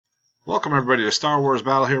Welcome everybody to Star Wars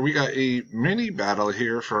Battle here. We got a mini battle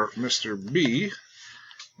here for Mr. B. I'm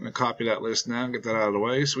going to copy that list now and get that out of the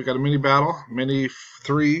way. So we got a mini battle, mini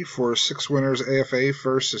 3 for 6 winners AFA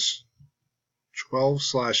versus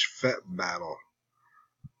 12/FETT battle.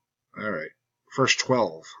 Alright, first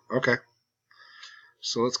 12. Okay.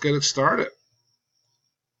 So let's get it started.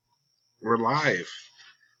 We're live.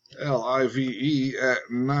 LIVE at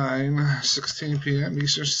 9:16 p.m.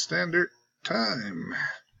 Eastern Standard Time.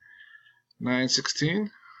 9:16.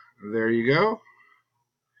 There you go.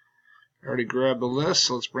 I already grabbed the list,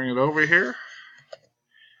 so let's bring it over here.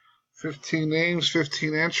 15 names,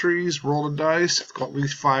 15 entries. Roll the dice. It's got at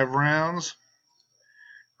least 5 rounds.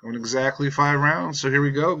 Going exactly 5 rounds. So here we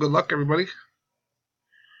go. Good luck, everybody.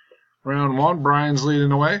 Round 1, Brian's leading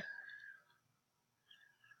the way.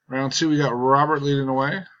 Round 2, we got Robert leading the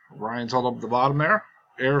way. Ryan's all up at the bottom there.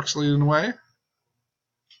 Eric's leading the way.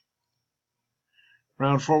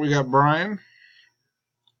 Round 4, we got Brian.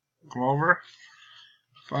 Come over.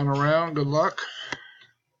 Final round. Good luck.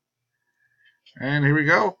 And here we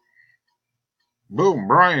go. Boom.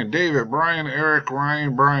 Brian, David, Brian, Eric,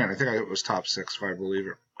 Ryan, Brian. I think it was top 6 if I believe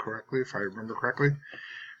it correctly, if I remember correctly. And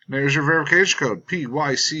there's your verification code.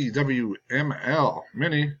 PYCWML.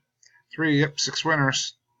 Mini. 3. Yep, 6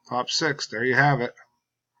 winners. Top 6. There you have it.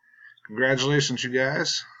 Congratulations, you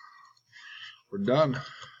guys. We're done.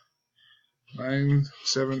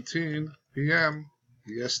 9:17 p.m.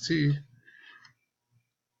 EST.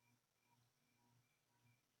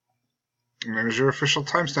 And there's your official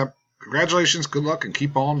timestamp. Congratulations, good luck, and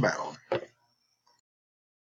keep on battling.